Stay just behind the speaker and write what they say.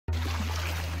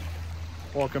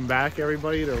Welcome back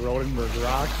everybody to Rodenberg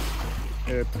Rocks.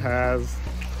 It has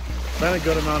been a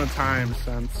good amount of time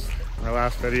since my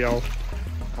last video.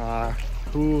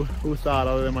 Who thought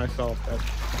other than myself that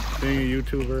being a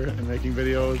YouTuber and making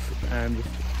videos and just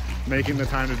making the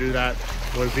time to do that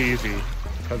was easy?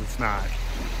 Because it's not.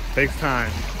 It takes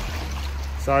time.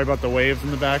 Sorry about the waves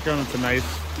in the background. It's a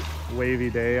nice wavy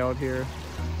day out here.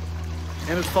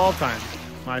 And it's fall time,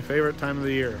 my favorite time of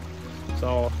the year.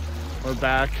 So we're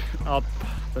back up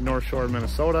the North Shore of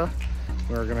Minnesota.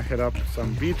 We're gonna hit up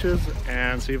some beaches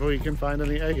and see if we can find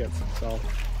any agates. So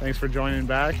thanks for joining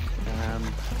back and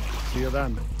see you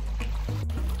then.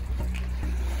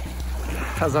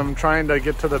 As I'm trying to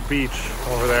get to the beach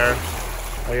over there,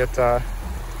 I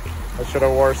should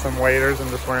have wore some waders and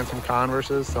just wearing some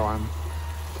Converses, so I'm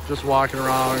just walking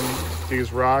around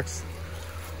these rocks.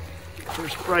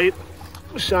 First bright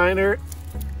shiner.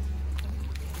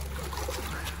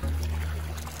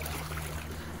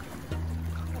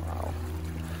 Wow.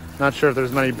 Not sure if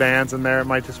there's many bands in there. It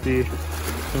might just be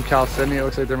some chalcedony. It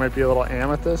looks like there might be a little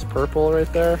amethyst purple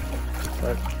right there,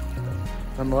 but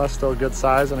nonetheless still a good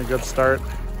size and a good start.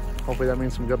 Hopefully that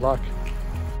means some good luck.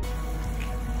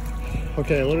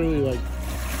 Okay, literally like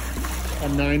a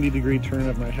 90-degree turn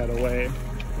of my head away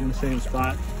in the same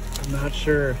spot. I'm not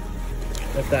sure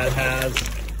if that has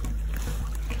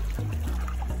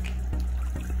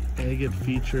agate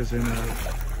features in it.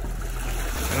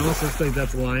 It almost looks like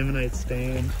that's limonite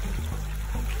stained.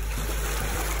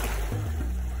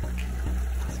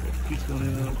 Keeps going in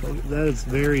and out. That is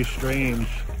very strange.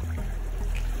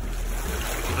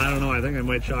 I don't know, I think I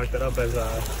might chalk that up as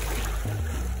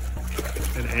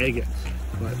an agate,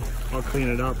 but I'll clean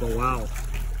it up. But wow,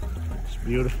 it's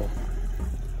beautiful.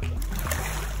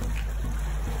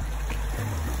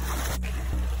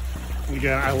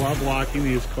 Again, I love walking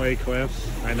these clay cliffs.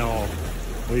 I know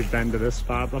we've been to this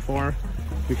spot before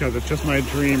because it's just my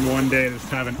dream one day to just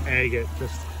have an agate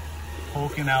just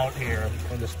poking out here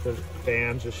and just the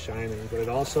band's just shining. But it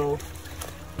also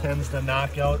tends to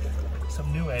knock out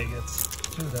some new agates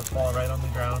too that fall right on the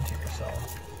ground here. So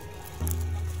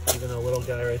even a little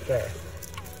guy right there.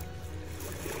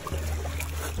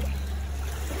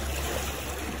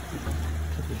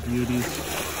 Look at the beauties.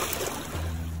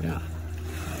 Yeah.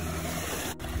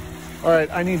 All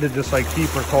right, I need to just like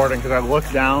keep recording because I look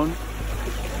down.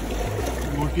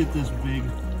 Look at this big,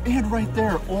 and right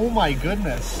there, oh my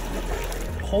goodness.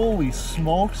 Holy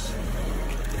smokes.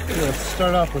 Let's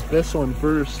start off with this one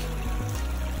first.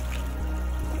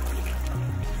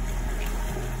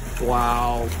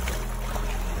 Wow.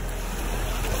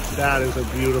 That is a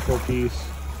beautiful piece.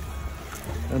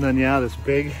 And then yeah, this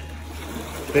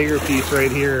bigger piece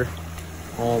right here.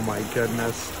 Oh my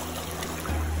goodness.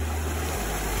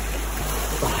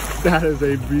 That is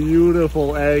a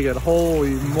beautiful agate.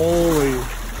 Holy moly.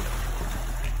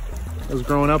 As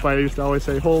growing up, I used to always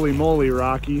say, holy moly,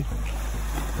 Rocky.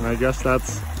 And I guess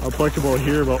that's applicable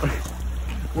here, but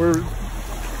we're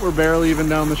barely even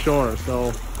down the shore.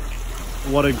 So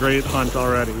what a great hunt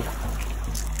already.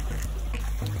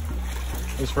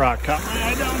 This rock caught my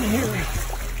eye down here.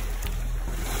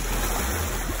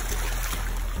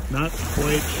 Not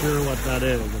quite sure what that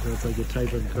is. If it's like a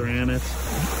type of granite.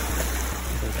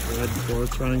 Red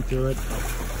quartz running through it.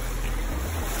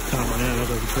 Oh man, that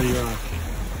was a pretty rock.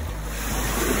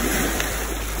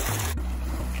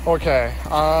 Okay,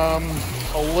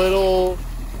 a little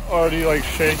already like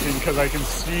shaking because I can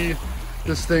see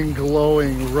this thing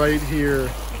glowing right here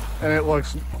and it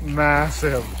looks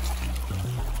massive.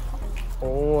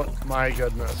 Oh my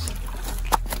goodness.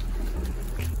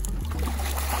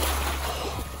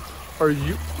 Are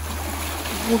you,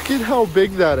 look at how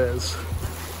big that is.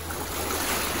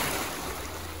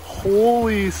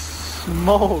 Holy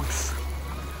smokes.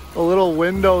 A little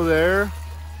window there.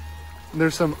 And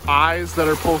there's some eyes that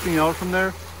are poking out from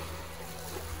there.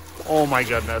 Oh my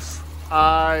goodness.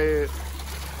 I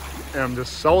am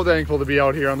just so thankful to be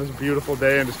out here on this beautiful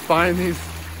day and just find these.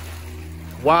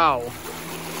 Wow.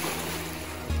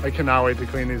 I cannot wait to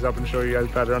clean these up and show you guys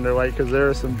better under light because there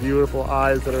are some beautiful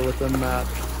eyes that are within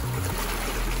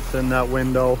that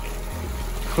window.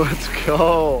 Let's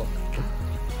go.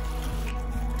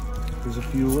 There's a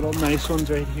few little nice ones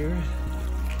right here.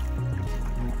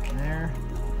 Right there.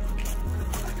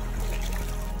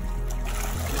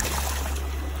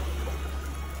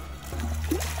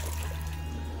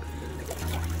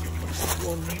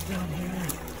 One right down here.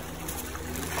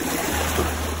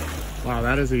 Wow,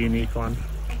 that is a unique one.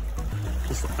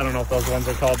 Just, I don't know if those ones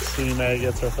are called steam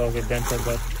agates or if those are dented,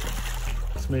 but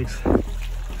this makes.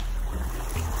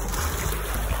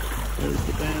 There's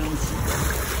the bands.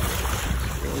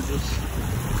 Gorgeous.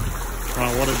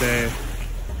 Wow, what a day.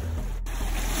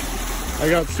 I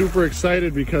got super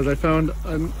excited because I found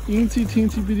an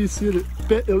teensy bitty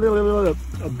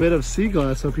a bit of sea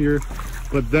glass up here,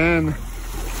 but then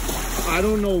I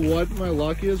don't know what my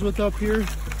luck is with up here.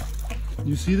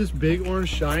 You see this big orange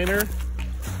shiner?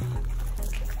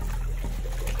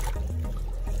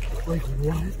 Like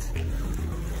what?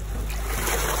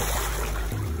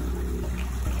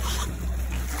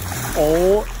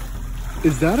 Oh,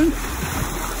 is that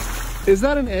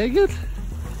an agate?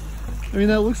 I mean,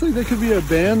 that looks like that could be a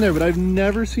band there, but I've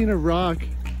never seen a rock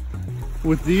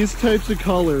with these types of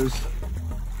colors.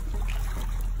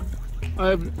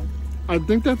 I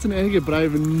think that's an agate, but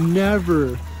I've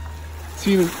never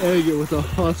seen an agate with a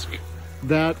husk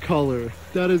that color.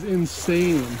 That is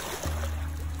insane.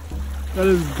 That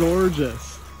is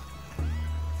gorgeous.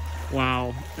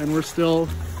 Wow. And we're still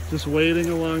just waiting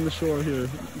along the shore here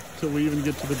until we even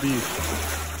get to the beach.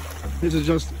 This is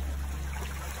just,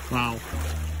 wow.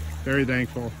 Very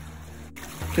thankful.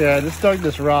 Okay, I just dug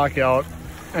this rock out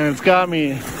and it's got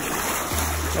me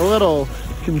a little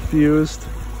confused.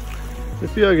 I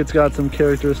feel like it's got some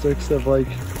characteristics of like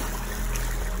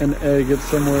an agate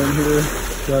somewhere in here,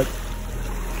 but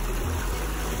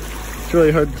it's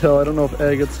really hard to tell. I don't know if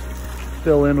agates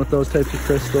fill in with those types of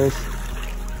crystals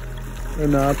or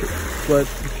not, but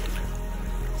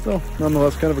still,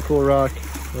 nonetheless, kind of a cool rock.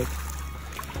 But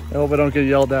I hope I don't get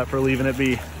yelled at for leaving it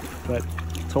be, but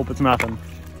let's hope it's nothing.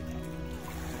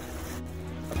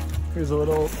 Here's a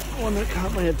little one that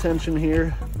caught my attention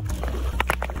here.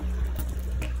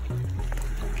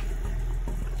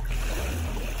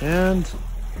 And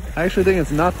I actually think it's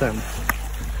nothing.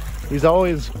 These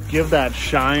always give that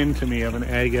shine to me of an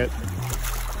agate.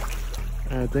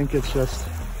 And I think it's just,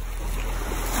 all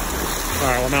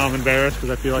right, well now I'm embarrassed because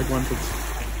I feel like once it's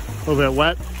a little bit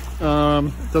wet,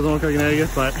 it doesn't look like an agate,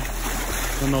 but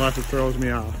nonetheless it throws me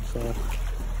off. So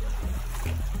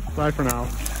bye for now.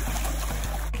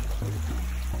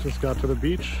 Just got to the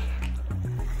beach.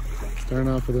 Starting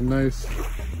off with a nice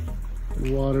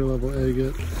water level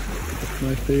agate.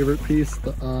 My favorite piece,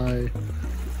 the eye.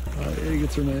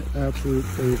 Agates are my absolute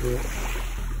favorite.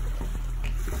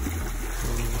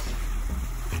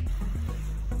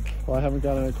 Well, I haven't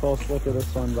gotten a close look at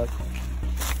this one, but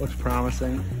looks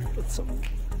promising.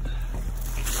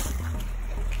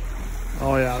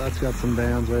 Oh yeah, that's got some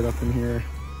bands right up in here.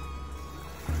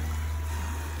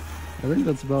 I think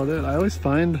that's about it. I always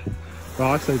find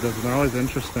rocks like this and they're always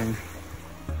interesting.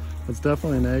 It's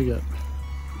definitely an agate,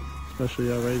 especially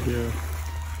right here.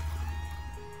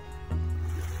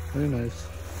 Very nice.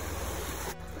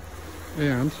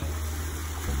 And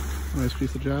nice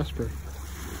piece of jasper.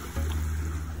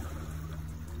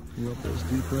 Love those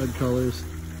deep red colors.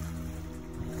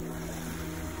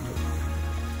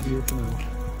 Beautiful.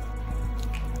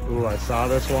 Ooh, I saw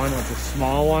this one. It's a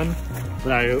small one,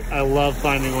 but I love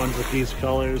finding ones with these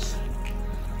colors.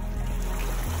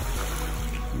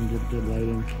 And good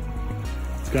lighting.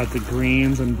 It's got the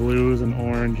greens and blues and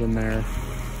orange in there.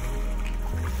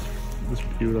 It's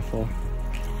beautiful.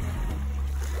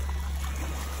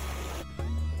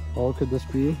 Oh, could this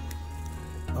be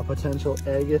a potential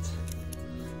agate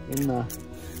in the, I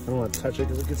don't want to touch it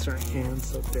because it gets our hands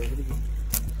so dirty.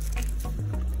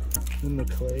 In the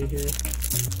clay here.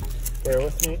 Bear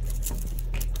with me.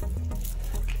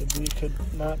 Could be, could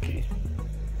not be.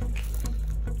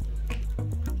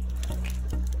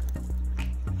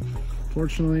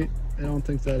 Fortunately, I don't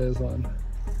think that is one.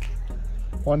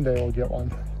 One day we'll get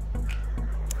one.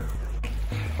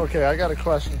 Okay, I got a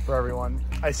question for everyone.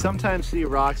 I sometimes see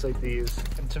rocks like these,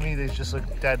 and to me these just look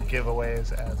dead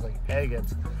giveaways as like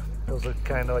agates. Those look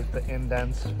kind of like the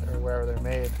indents or wherever they're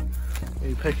made.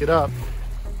 And you pick it up,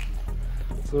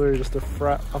 it's literally just a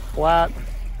flat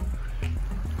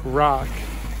rock.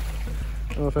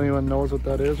 I don't know if anyone knows what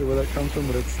that is or where that comes from,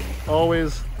 but it's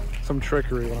always some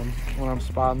trickery when I'm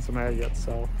spotting some agates.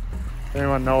 So if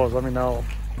anyone knows, let me know.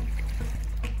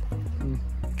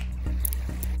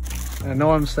 I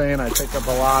know I'm saying I pick up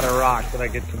a lot of rock that I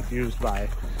get confused by,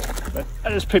 but I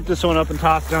just picked this one up and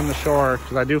tossed it on the shore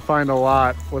because I do find a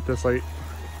lot with this like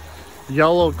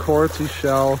yellow quartzy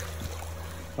shell.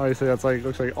 Obviously that's like,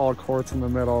 looks like all quartz in the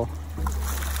middle.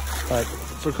 But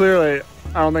so clearly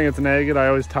I don't think it's an agate. I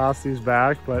always toss these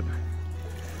back, but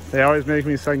they always make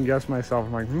me second guess myself.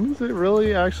 I'm like, is it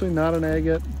really actually not an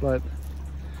agate? But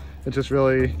it just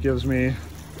really gives me,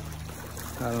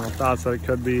 I don't know, thoughts that it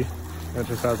could be. It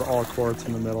just has all quartz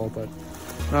in the middle, but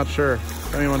not sure.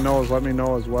 If anyone knows, let me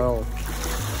know as well.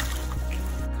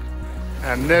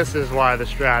 And this is why the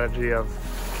strategy of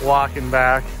walking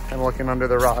back and looking under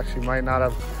the rocks you might not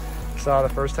have saw the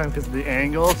first time, because of the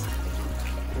angles.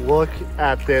 Look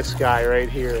at this guy right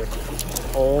here.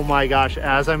 Oh my gosh,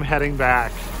 as I'm heading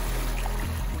back,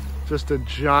 just a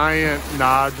giant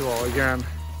nodule again,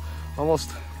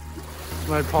 almost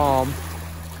my palm.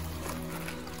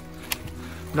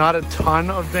 Not a ton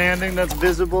of banding that's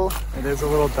visible. It is a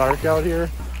little dark out here,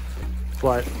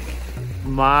 but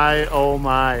my, oh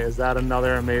my, is that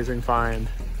another amazing find.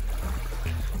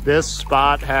 This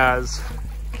spot has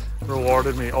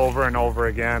rewarded me over and over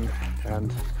again,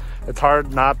 and it's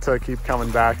hard not to keep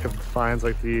coming back to finds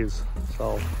like these.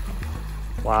 So,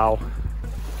 wow.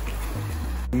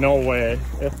 No way.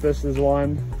 If this is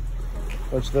one,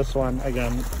 which this one,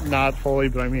 again, not fully,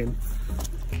 but I mean,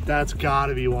 that's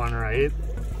gotta be one, right?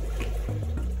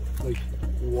 Like,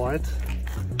 what?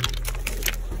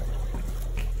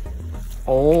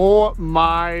 Oh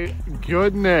my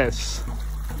goodness.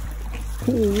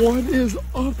 What is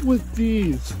up with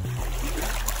these?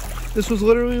 This was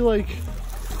literally like,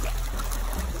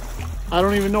 I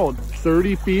don't even know,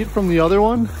 30 feet from the other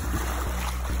one.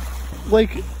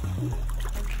 Like,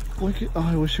 look at, oh,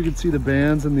 I wish you could see the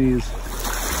bands in these.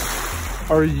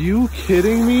 Are you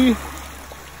kidding me?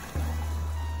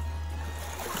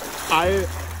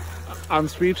 I'm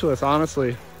speechless,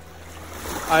 honestly.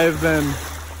 I've been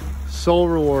so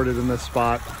rewarded in this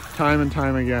spot, time and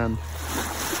time again.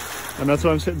 And that's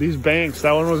what I'm saying, these banks,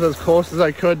 that one was as close as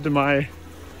I could to my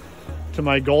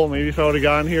goal. Maybe if I would have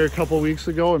gotten here a couple weeks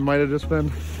ago, it might have just been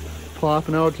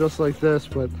plopping out just like this,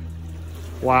 but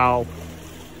wow.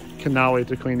 Cannot wait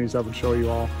to clean these up and show you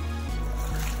all.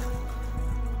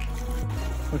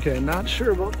 Okay, not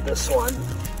sure about this one.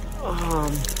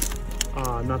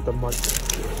 Not the mud.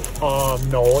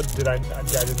 No, did I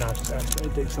did not just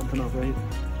accidentally dig something up, right?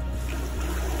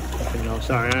 Okay, no,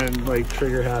 sorry, I'm like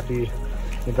trigger happy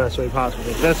the best way possible.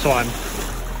 But this one,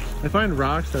 I find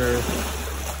rocks that are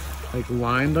like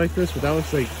lined like this, but that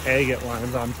looks like agate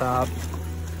lines on top.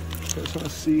 So I just want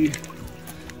to see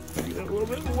if I get a little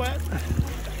bit wet.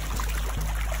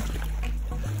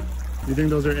 You think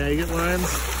those are agate lines?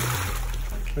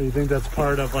 Or do you think that's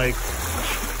part of like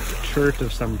chert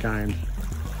of some kind?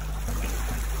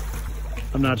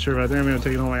 I'm not sure, but I think I'm gonna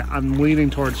take it away. I'm leaning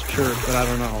towards chert, but I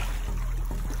don't know.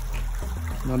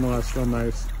 Nonetheless, still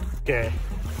nice. Okay,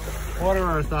 what are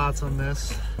our thoughts on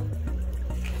this?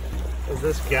 Is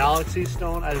this galaxy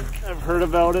stone? I've heard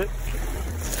about it.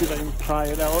 Let's see if I can pry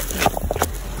it out.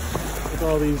 With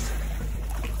all those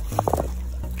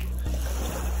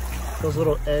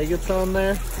little agates on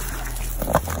there.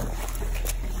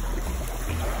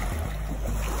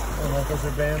 I don't know if that's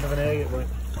a band of an agate, but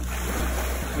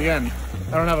again,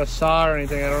 I don't have a saw or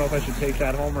anything. I don't know if I should take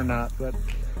that home or not, but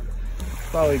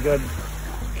probably a good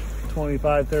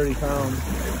 25, 30 pounds.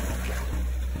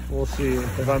 We'll see.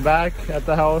 If I'm back at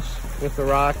the house with the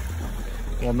rock,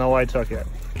 we'll know I took it.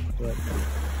 But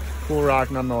cool rock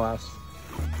nonetheless.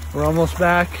 We're almost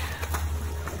back,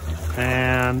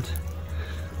 and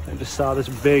I just saw this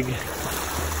big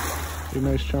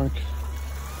nice chunk.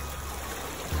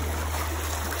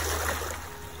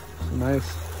 So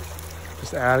nice.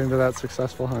 Just adding to that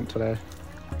successful hunt today.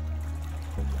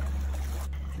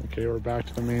 Okay, we're back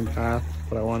to the main path,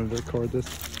 but I wanted to record this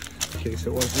in case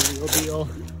it was a real deal.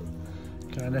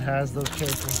 Kind of has those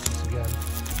characteristics again.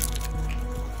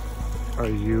 Are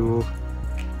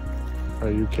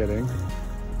you kidding?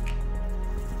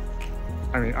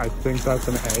 I mean, I think that's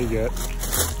an agate.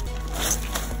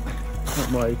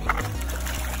 I'm like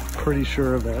pretty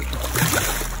sure of it.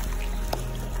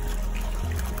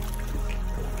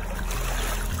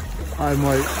 I'm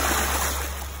like,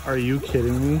 are you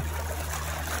kidding me?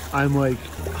 I'm like,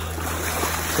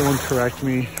 someone correct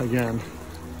me again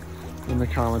in the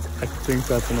comments. I think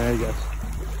that's an agate.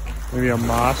 Maybe a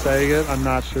moss agate, I'm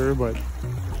not sure, but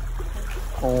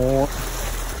oh,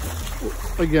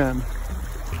 again,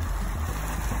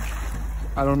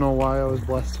 I don't know why I was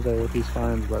blessed today with these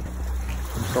finds, but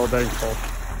I'm so thankful.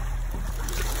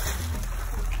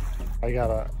 I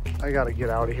gotta get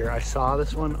out of here. I saw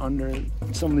this one under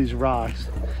some of these rocks.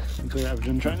 I've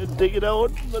been trying to dig it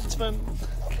out, but it's been,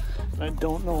 I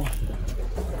don't know.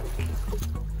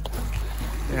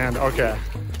 And okay,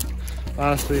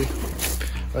 honestly,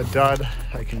 a dud,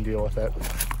 I can deal with it.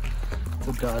 It's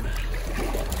a dud.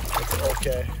 It's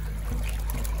okay.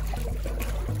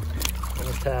 It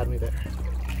just had me there.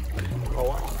 Oh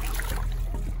well.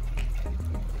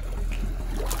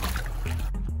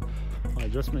 I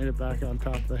just made it back on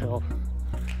top of the hill.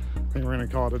 I think we're gonna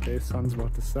call it a day. Sun's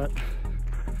about to set.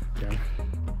 Yeah.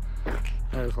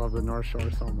 I just love the North Shore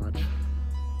so much.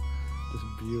 Just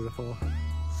beautiful.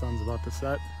 Sun's about to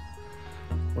set.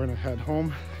 We're gonna head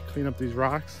home, clean up these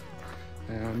rocks,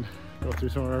 and go through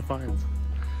some of our finds.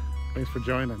 Thanks for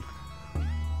joining.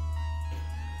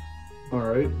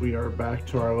 Alright, we are back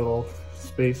to our little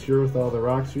space here with all the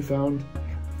rocks we found.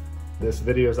 This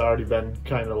video has already been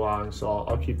kind of long, so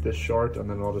I'll keep this short and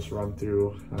then we'll just run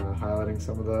through highlighting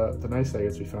some of the nice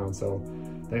agates we found. So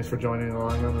thanks for joining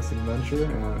along on this adventure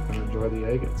and enjoy the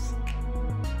agates.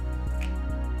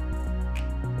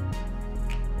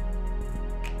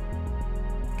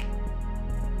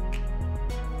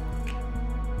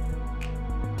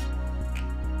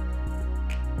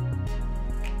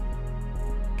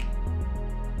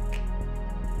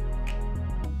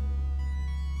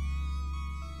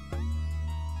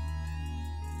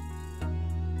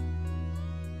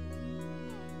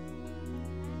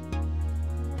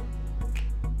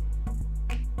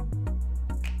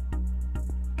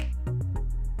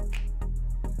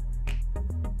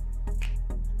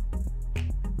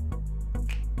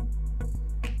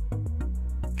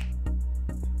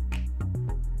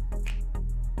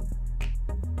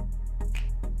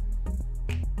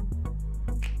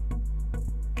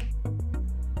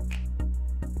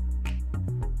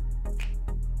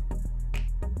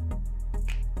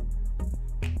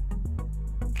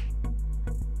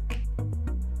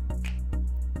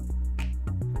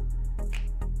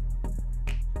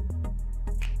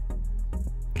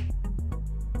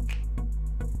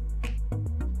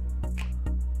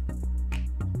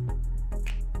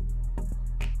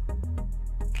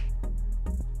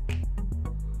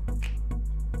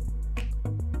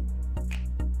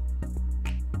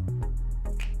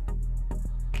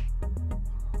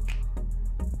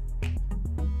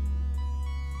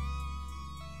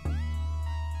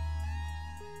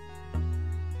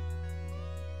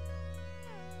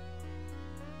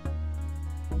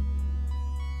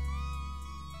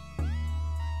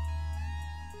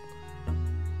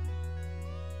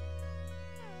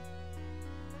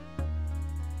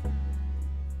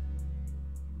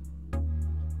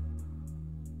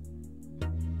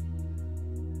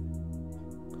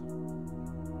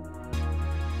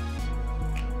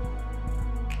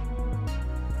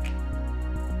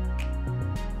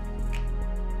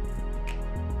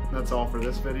 That's all for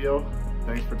this video.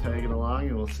 Thanks for tagging along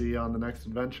and we'll see you on the next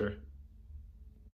adventure.